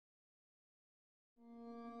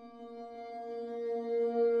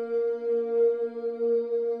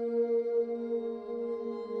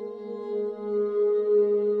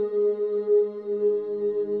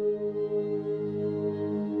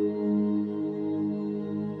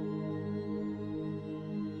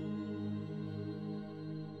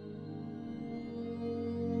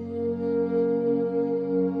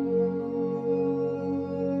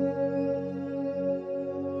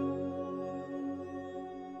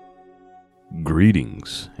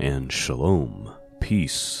Greetings and shalom.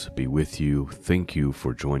 Peace be with you. Thank you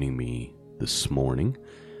for joining me this morning.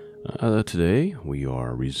 Today we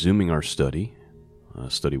are resuming our study,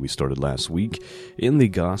 a study we started last week in the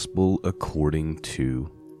Gospel according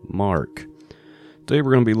to Mark. Today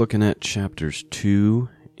we're going to be looking at chapters 2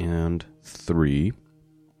 and 3,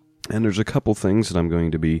 and there's a couple things that I'm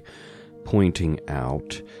going to be pointing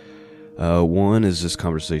out. One is this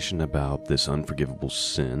conversation about this unforgivable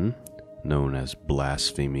sin known as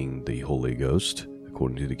blaspheming the Holy Ghost,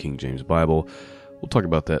 according to the King James Bible. We'll talk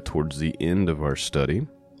about that towards the end of our study.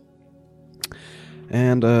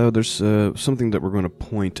 And there's something that we're going to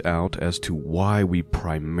point out as to why we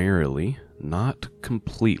primarily, not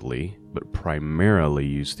completely, but primarily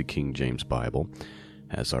use the King James Bible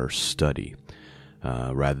as our study,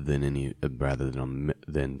 rather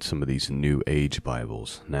than some of these New Age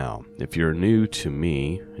Bibles. Now, if you're new to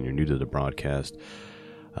me and you're new to the broadcast,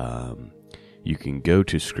 you can go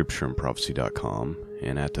to scriptureandprophecy.com,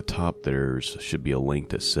 and at the top there should be a link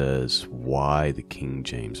that says why the King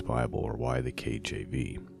James Bible or why the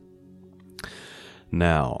KJV.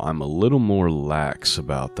 Now, I'm a little more lax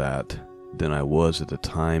about that than I was at the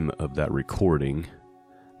time of that recording.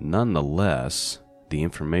 Nonetheless, the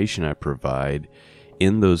information I provide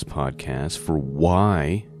in those podcasts for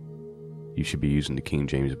why you should be using the King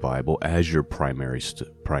James Bible as your primary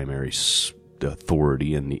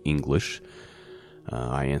authority in the English.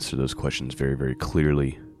 I answer those questions very, very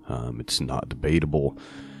clearly. It's not debatable.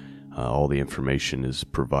 All the information is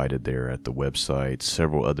provided there at the website.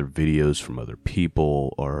 Several other videos from other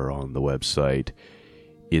people are on the website.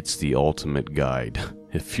 It's the ultimate guide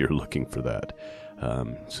if you're looking for that.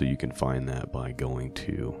 So you can find that by going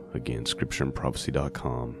to, again,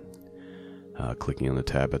 scriptureandprophecy.com, clicking on the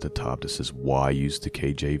tab at the top that says why use the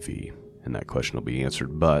KJV, and that question will be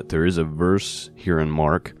answered. But there is a verse here in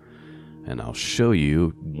Mark, and I'll show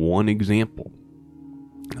you one example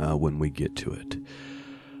when we get to it.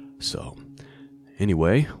 So,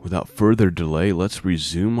 anyway, without further delay, let's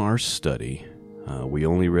resume our study. We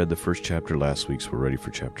only read the first chapter last week, so we're ready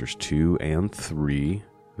for chapters 2 and 3,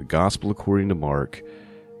 the Gospel according to Mark,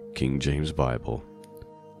 King James Bible.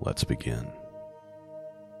 Let's begin.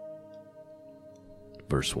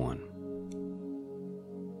 Verse 1.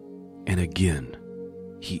 And again,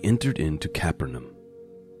 he entered into Capernaum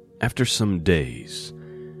after some days,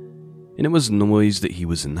 and it was noised that he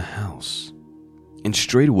was in the house. And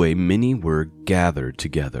straightway many were gathered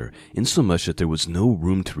together, insomuch that there was no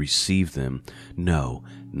room to receive them, no,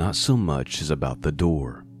 not so much as about the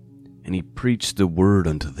door. And he preached the word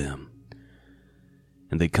unto them.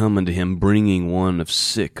 And they come unto him, bringing one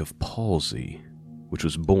sick of palsy, which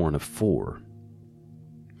was born of 4.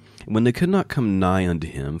 And when they could not come nigh unto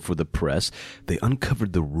him for the press, they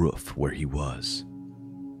uncovered the roof where he was.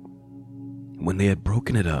 When they had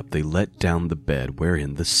broken it up, they let down the bed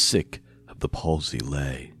wherein the sick of the palsy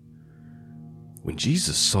lay. When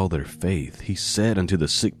Jesus saw their faith, he said unto the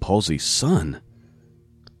sick palsy, Son,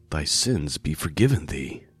 thy sins be forgiven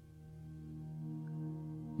thee.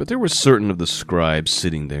 But there were certain of the scribes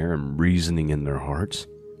sitting there and reasoning in their hearts,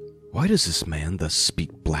 Why does this man thus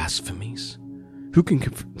speak blasphemies? Who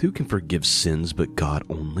can forgive sins but God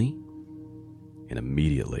only? And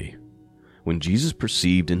immediately, when Jesus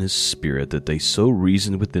perceived in his spirit that they so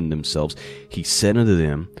reasoned within themselves, he said unto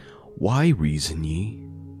them, Why reason ye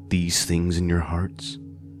these things in your hearts?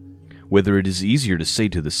 Whether it is easier to say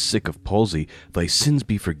to the sick of palsy, Thy sins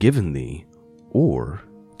be forgiven thee, or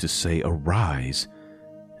to say, Arise,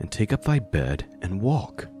 and take up thy bed, and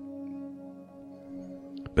walk.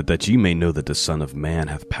 But that ye may know that the Son of Man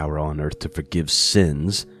hath power on earth to forgive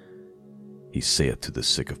sins, he saith to the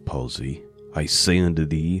sick of palsy, I say unto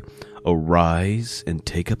thee, Arise, and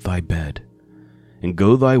take up thy bed, and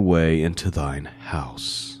go thy way into thine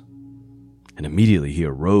house. And immediately he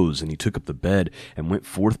arose, and he took up the bed, and went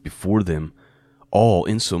forth before them all,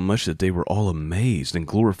 insomuch that they were all amazed, and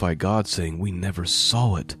glorified God, saying, We never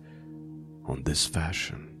saw it on this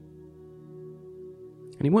fashion.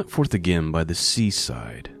 And he went forth again by the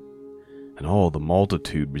seaside, and all the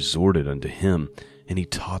multitude resorted unto him, and he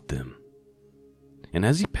taught them. And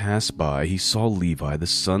as he passed by, he saw Levi, the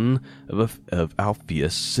son of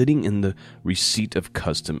Alphaeus, sitting in the receipt of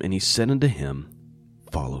custom, and he said unto him,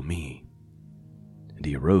 Follow me. And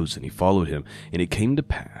he arose, and he followed him. And it came to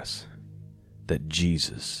pass that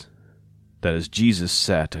as Jesus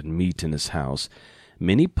sat at meat in his house,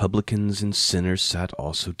 many publicans and sinners sat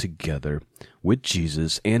also together with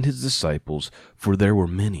Jesus and his disciples, for there were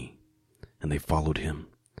many, and they followed him.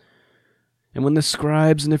 And when the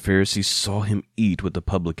scribes and the Pharisees saw him eat with the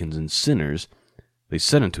publicans and sinners, they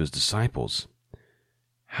said unto his disciples,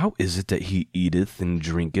 How is it that he eateth and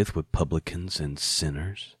drinketh with publicans and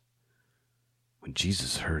sinners? When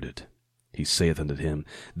Jesus heard it, he saith unto him,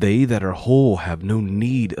 They that are whole have no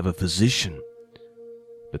need of a physician,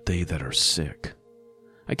 but they that are sick.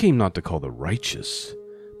 I came not to call the righteous,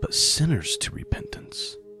 but sinners to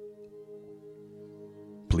repentance.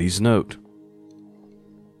 Please note,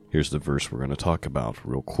 here's the verse we're going to talk about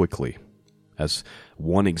real quickly as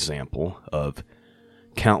one example of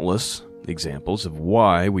countless examples of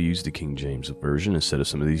why we use the King James Version instead of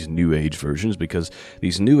some of these New Age versions, because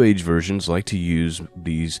these New Age versions like to use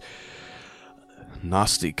these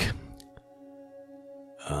Gnostic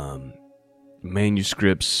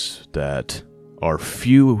manuscripts that are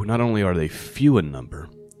few. Not only are they few in number,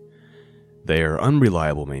 they are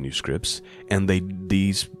unreliable manuscripts, and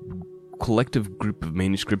these collective group of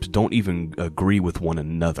manuscripts don't even agree with one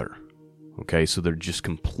another. Okay, so they're just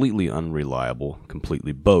completely unreliable,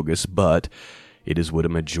 completely bogus, but it is what a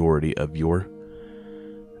majority of your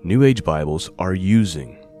New Age Bibles are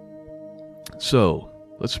using. So,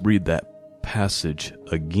 let's read that passage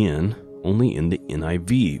again, only in the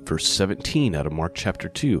NIV, verse 17 out of Mark chapter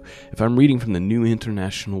 2. If I'm reading from the New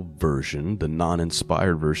International Version, the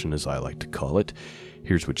non-inspired version as I like to call it,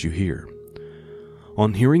 here's what you hear.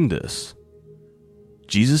 On hearing this,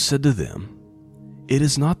 Jesus said to them, It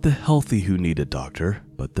is not the healthy who need a doctor,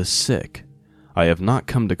 but the sick. I have not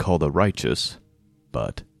come to call the righteous,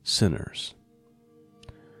 but sinners.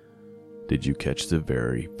 Did you catch the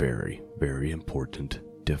very, very, very important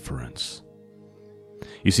difference?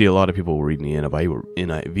 You see, a lot of people will read in the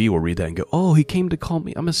NIV will read that and go, oh, he came to call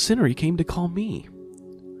me. I'm a sinner. He came to call me.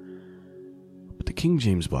 But the King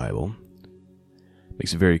James Bible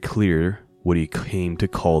makes it very clear what he came to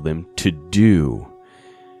call them to do.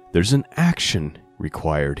 There's an action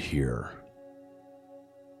required here.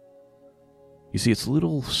 You see, it's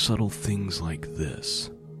little subtle things like this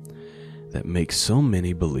that make so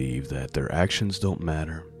many believe that their actions don't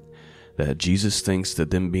matter, that Jesus thinks that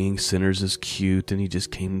them being sinners is cute and he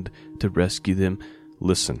just came to rescue them.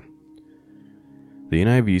 Listen, the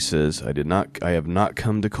NIV says, I have not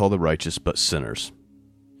come to call the righteous but sinners.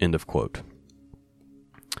 End of quote.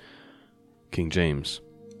 King James,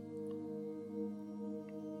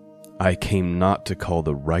 I came not to call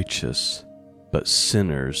the righteous, but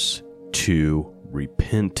sinners to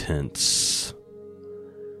repentance.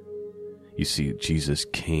 You see, Jesus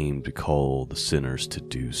came to call the sinners to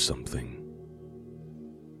do something.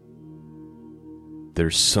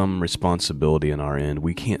 There's some responsibility on our end.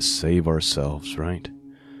 We can't save ourselves, right?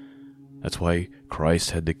 That's why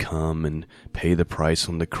Christ had to come and pay the price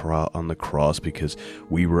on the cross, because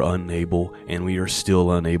we were unable, and we are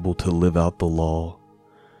still unable, to live out the law.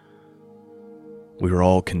 We were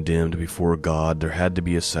all condemned before God. There had to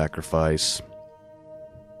be a sacrifice.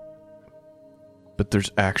 But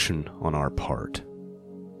there's action on our part.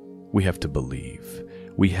 We have to believe.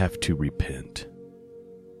 We have to repent.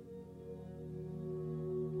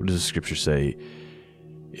 What does the scripture say?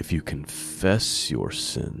 If you confess your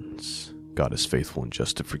sins, God is faithful and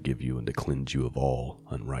just to forgive you and to cleanse you of all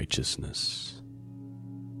unrighteousness.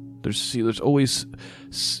 There's always,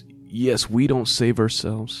 yes, we don't save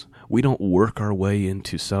ourselves. We don't work our way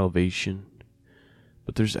into salvation.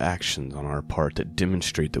 But there's actions on our part that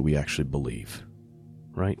demonstrate that we actually believe.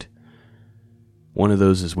 Right? One of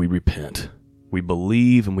those is we repent. We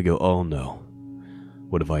believe and we go, oh no,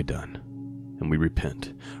 what have I done? And we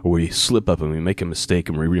repent. Or we slip up and we make a mistake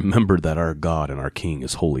and we remember that our God and our King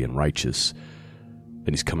is holy and righteous, and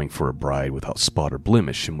he's coming for a bride without spot or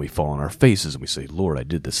blemish, and we fall on our faces and we say, Lord, I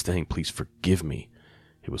did this thing, please forgive me.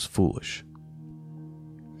 It was foolish.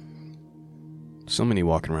 So many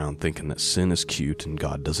walking around thinking that sin is cute and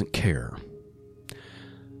God doesn't care.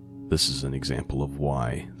 This is an example of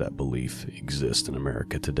why that belief exists in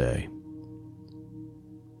America today.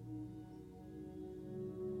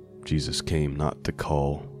 Jesus came not to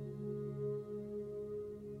call,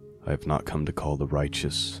 I have not come to call the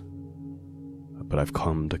righteous, but I've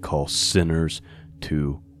come to call sinners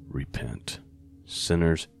to repent.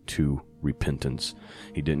 Sinners to repentance.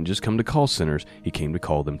 He didn't just come to call sinners, he came to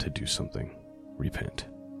call them to do something. Repent.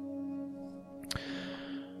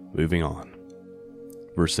 Moving on.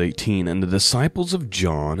 Verse 18, and the disciples of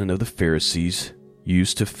John and of the Pharisees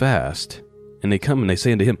used to fast, and they come and they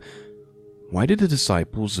say unto him, why did the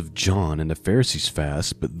disciples of John and the Pharisees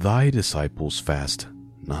fast, but thy disciples fast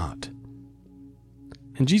not?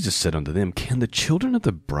 And Jesus said unto them, can the children of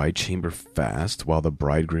the bride chamber fast while the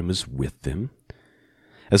bridegroom is with them?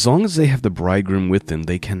 As long as they have the bridegroom with them,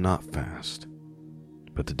 they cannot fast.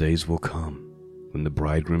 But the days will come when the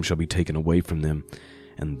bridegroom shall be taken away from them,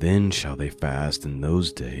 and then shall they fast in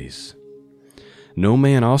those days. No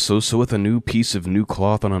man also seweth a new piece of new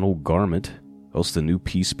cloth on an old garment, else the new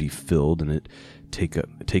piece be filled, and it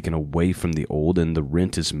taken away from the old, and the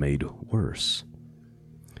rent is made worse.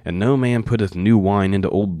 And no man putteth new wine into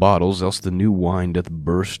old bottles, else the new wine doth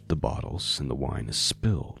burst the bottles, and the wine is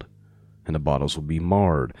spilled, and the bottles will be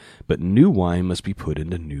marred. But new wine must be put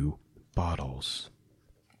into new bottles.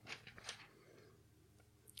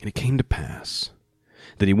 And it came to pass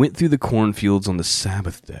that he went through the cornfields on the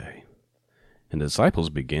Sabbath day, and the disciples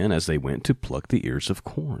began as they went to pluck the ears of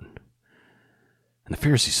corn. And the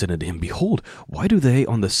Pharisees said unto him, Behold, why do they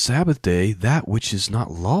on the Sabbath day that which is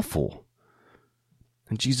not lawful?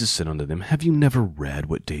 And Jesus said unto them, Have you never read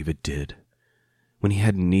what David did, when he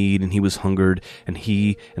had need, and he was hungered, and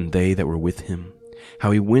he and they that were with him,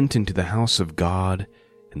 how he went into the house of God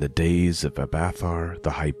in the days of Abiathar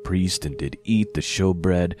the high priest, and did eat the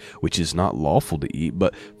showbread, which is not lawful to eat,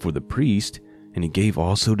 but for the priest, and he gave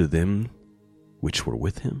also to them which were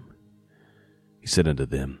with him? He said unto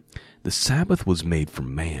them, The Sabbath was made for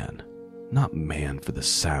man, not man for the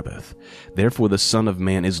Sabbath. Therefore the Son of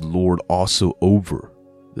Man is Lord also over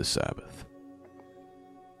the Sabbath.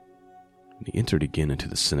 And he entered again into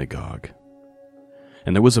the synagogue.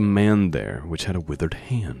 And there was a man there which had a withered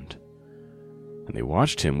hand. And they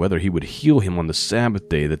watched him whether he would heal him on the Sabbath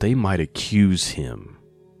day, that they might accuse him.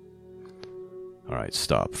 All right,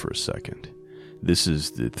 stop for a second. This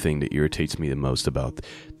is the thing that irritates me the most about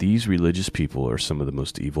these religious people. Are some of the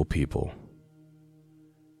most evil people.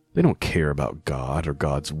 They don't care about God or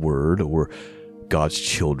God's word or God's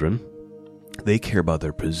children. They care about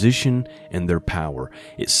their position and their power.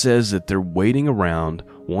 It says that they're waiting around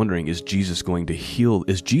wondering, is Jesus going to heal?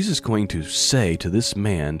 Is Jesus going to say to this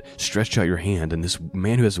man, stretch out your hand, and this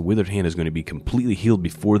man who has a withered hand is going to be completely healed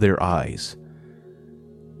before their eyes?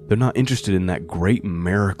 They're not interested in that great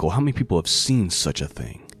miracle. How many people have seen such a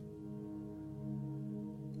thing?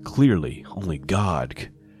 Clearly, only God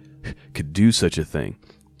could do such a thing.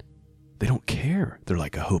 They don't care. They're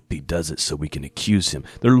like, I hope he does it so we can accuse him.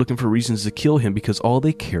 They're looking for reasons to kill him because all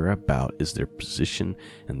they care about is their position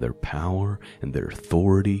and their power and their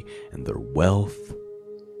authority and their wealth.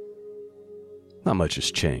 Not much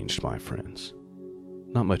has changed, my friends.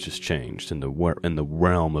 Not much has changed in the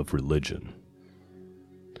realm of religion.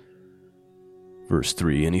 Verse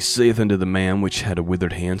 3, And he saith unto the man which had a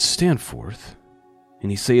withered hand, Stand forth.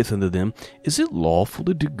 And he saith unto them, Is it lawful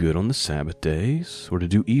to do good on the Sabbath days, or to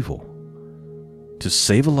do evil, to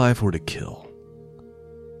save a life or to kill?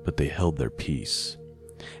 But they held their peace.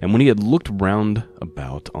 And when he had looked round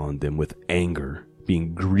about on them with anger,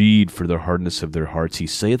 being grieved for their hardness of their hearts, he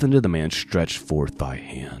saith unto the man, Stretch forth thy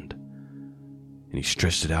hand. And he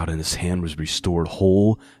stretched it out, and his hand was restored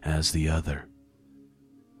whole as the other.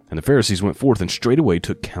 And the Pharisees went forth and straightway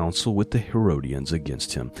took counsel with the Herodians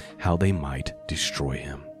against him, how they might destroy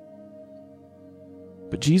him.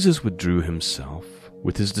 But Jesus withdrew himself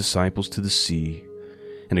with his disciples to the sea,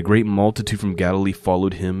 and a great multitude from Galilee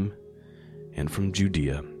followed him, and from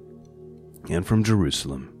Judea, and from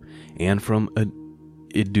Jerusalem, and from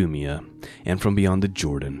Idumea, and from beyond the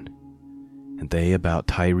Jordan, and they about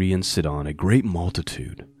Tyre and Sidon, a great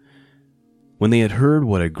multitude. When they had heard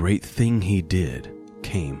what a great thing he did,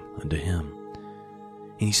 came unto him.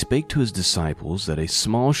 And he spake to his disciples that a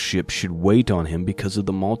small ship should wait on him because of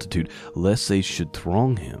the multitude, lest they should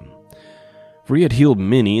throng him. For he had healed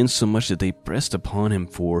many, insomuch that they pressed upon him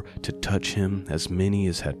for to touch him, as many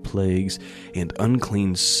as had plagues and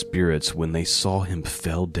unclean spirits, when they saw him,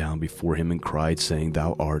 fell down before him and cried, saying,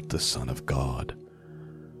 Thou art the Son of God.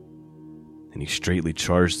 And he straitly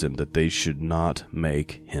charged them that they should not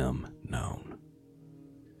make him known.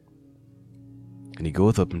 And he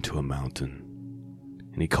goeth up into a mountain,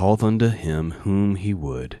 and he calleth unto him whom he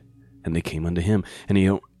would, and they came unto him. And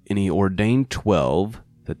he ordained 12,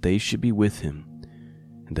 that they should be with him,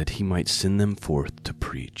 and that he might send them forth to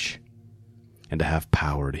preach, and to have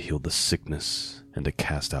power to heal the sickness, and to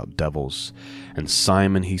cast out devils. And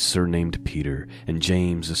Simon he surnamed Peter, and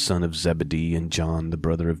James the son of Zebedee, and John the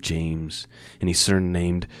brother of James, and he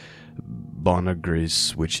surnamed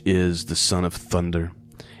Boanerges, which is the son of thunder,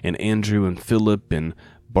 and Andrew, and Philip, and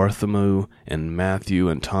Bartholomew, and Matthew,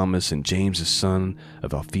 and Thomas, and James the son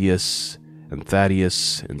of Alphaeus, and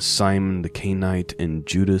Thaddeus, and Simon the Canaanite, and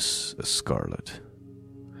Judas Iscariot,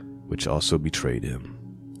 which also betrayed him.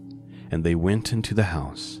 And they went into the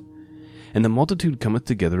house, and the multitude cometh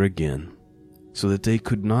together again, so that they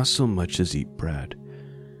could not so much as eat bread.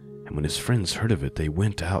 And when his friends heard of it, they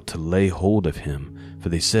went out to lay hold of him, for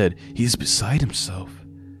they said, He is beside himself.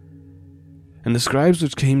 And the scribes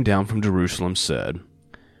which came down from Jerusalem said,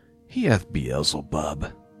 He hath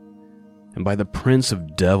Beelzebub, and by the prince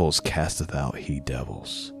of devils casteth out he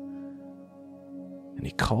devils. And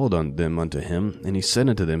he called on them unto him, and he said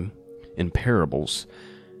unto them in parables,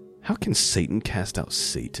 How can Satan cast out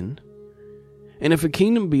Satan? And if a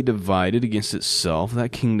kingdom be divided against itself,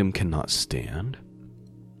 that kingdom cannot stand.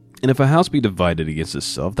 And if a house be divided against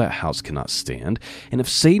itself, that house cannot stand. And if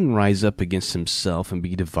Satan rise up against himself and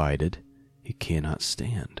be divided, he cannot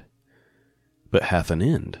stand, but hath an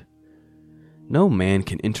end. No man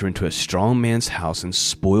can enter into a strong man's house and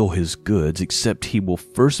spoil his goods, except he will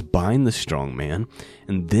first bind the strong man,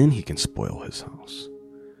 and then he can spoil his house.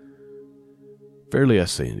 Verily I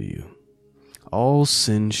say unto you, all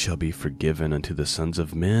sins shall be forgiven unto the sons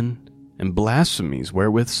of men, and blasphemies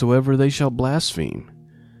wherewith soever they shall blaspheme.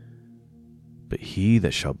 But he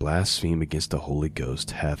that shall blaspheme against the Holy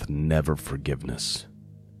Ghost hath never forgiveness,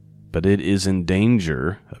 but it is in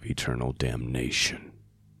danger of eternal damnation.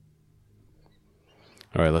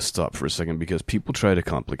 All right, let's stop for a second because people try to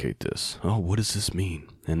complicate this. Oh, what does this mean?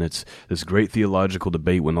 And it's this great theological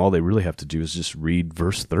debate when all they really have to do is just read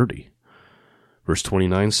verse 30. Verse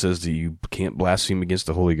 29 says that you can't blaspheme against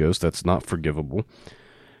the Holy Ghost. That's not forgivable.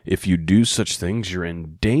 If you do such things, you're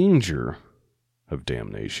in danger of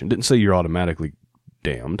damnation. It didn't say you're automatically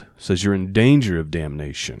damned. It says you're in danger of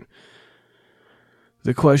damnation.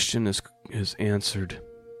 The question is answered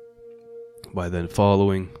by the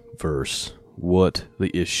following verse, what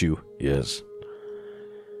the issue is.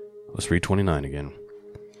 Let's read 29 again.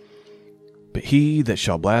 But he that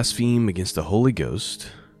shall blaspheme against the Holy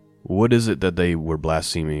Ghost, what is it that they were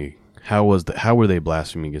blaspheming? How were they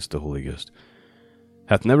blaspheming against the Holy Ghost?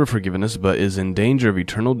 Hath never forgiven us, but is in danger of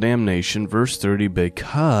eternal damnation. Verse 30,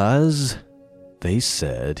 because they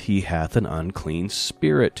said he hath an unclean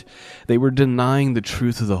spirit. They were denying the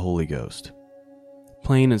truth of the Holy Ghost.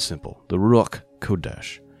 Plain and simple, the Ruach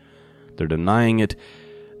Kodesh. They're denying it.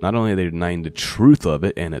 Not only are they denying the truth of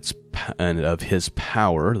it and of his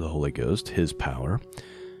power, the Holy Ghost, his power,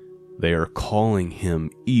 they are calling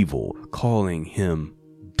him evil, calling him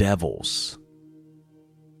devils.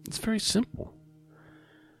 It's very simple.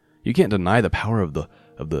 You can't deny the power of the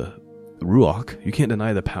Ruach. You can't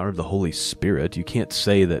deny the power of the Holy Spirit. You can't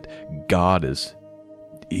say that God is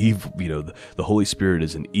evil. The Holy Spirit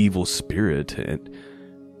is an evil spirit, and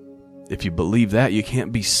if you believe that, you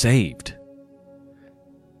can't be saved.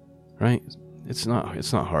 Right? It's not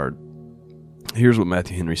hard. Here's what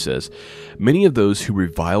Matthew Henry says. Many of those who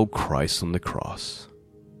reviled Christ on the cross,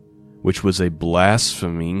 which was a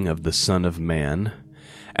blaspheming of the Son of Man,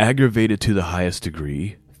 aggravated to the highest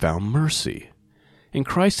degree, found mercy. And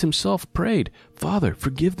Christ himself prayed, Father,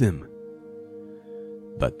 forgive them.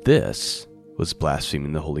 But this was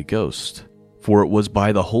blaspheming the Holy Ghost. For it was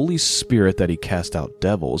by the Holy Spirit that he cast out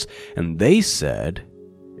devils, and they said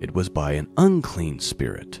it was by an unclean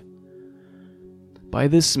spirit. By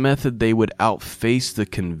this method they would outface the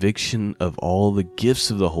conviction of all the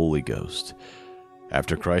gifts of the Holy Ghost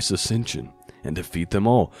after Christ's ascension, and defeat them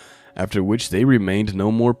all, after which they remained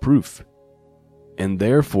no more proof. And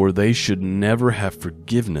therefore they should never have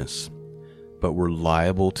forgiveness, but were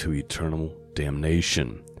liable to eternal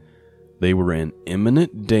damnation. They were in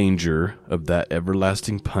imminent danger of that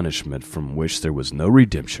everlasting punishment from which there was no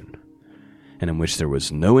redemption, and in which there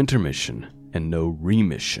was no intermission and no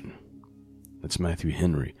remission. That's Matthew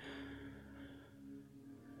Henry.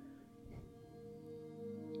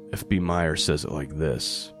 F.B. Meyer says it like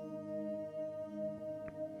this.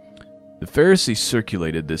 The Pharisees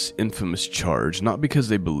circulated this infamous charge not because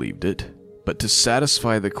they believed it, but to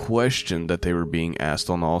satisfy the question that they were being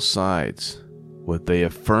asked on all sides. What they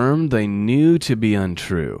affirmed they knew to be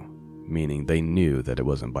untrue, meaning they knew that it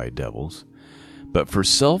wasn't by devils, but for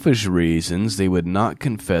selfish reasons they would not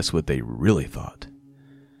confess what they really thought.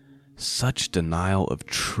 Such denial of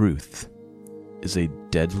truth is a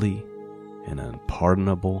deadly and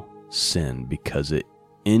unpardonable sin because it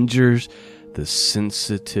injures the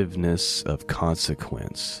sensitiveness of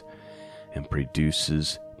consequence and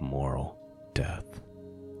produces moral death.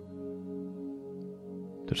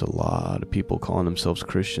 There's a lot of people calling themselves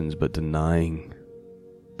Christians but denying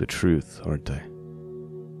the truth, aren't they?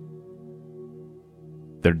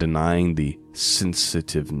 They're denying the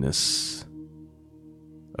sensitiveness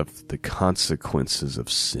of the consequences of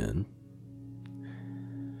sin.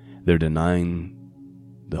 They're denying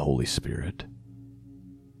the Holy Spirit.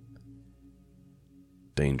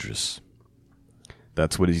 Dangerous.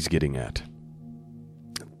 That's what he's getting at.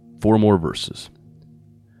 4 more verses.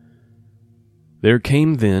 There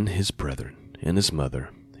came then his brethren and his mother,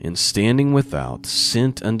 and standing without,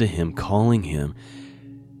 sent unto him, calling him.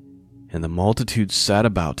 And the multitude sat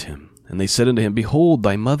about him, and they said unto him, Behold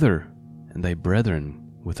thy mother and thy brethren,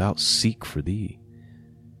 without seek for thee?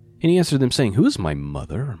 And he answered them, saying, Who is my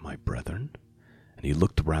mother and my brethren? And he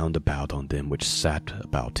looked round about on them which sat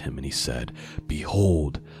about him, and he said,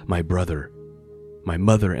 Behold, my brother, my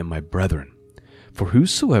mother, and my brethren. For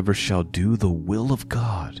whosoever shall do the will of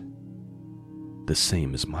God, the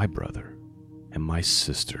same is my brother, and my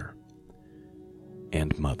sister,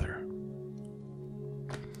 and mother.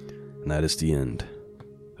 And that is the end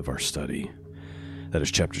of our study. That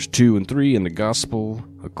is chapters 2 and 3 in the Gospel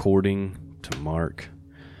according to Mark.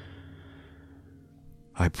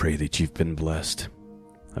 I pray that you've been blessed.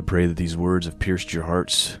 I pray that these words have pierced your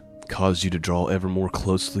hearts, caused you to draw ever more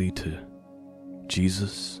closely to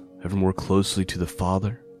Jesus, ever more closely to the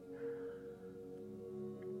Father.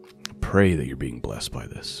 I pray that you're being blessed by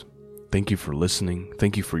this. Thank you for listening.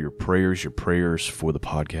 Thank you for your prayers for the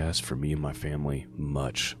podcast, for me and my family.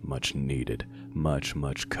 Much, much needed, much,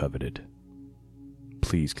 much coveted.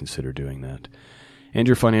 Please consider doing that. And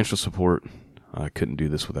your financial support. I couldn't do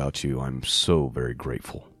this without you. I'm so very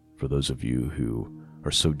grateful for those of you who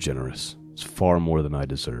are so generous. It's far more than I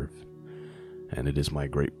deserve. And it is my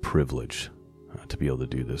great privilege to be able to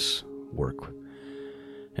do this work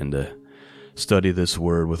and to study this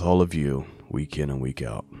word with all of you week in and week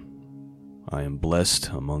out. I am blessed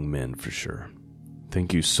among men for sure.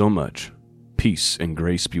 Thank you so much. Peace and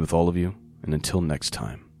grace be with all of you. And until next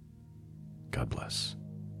time, God bless.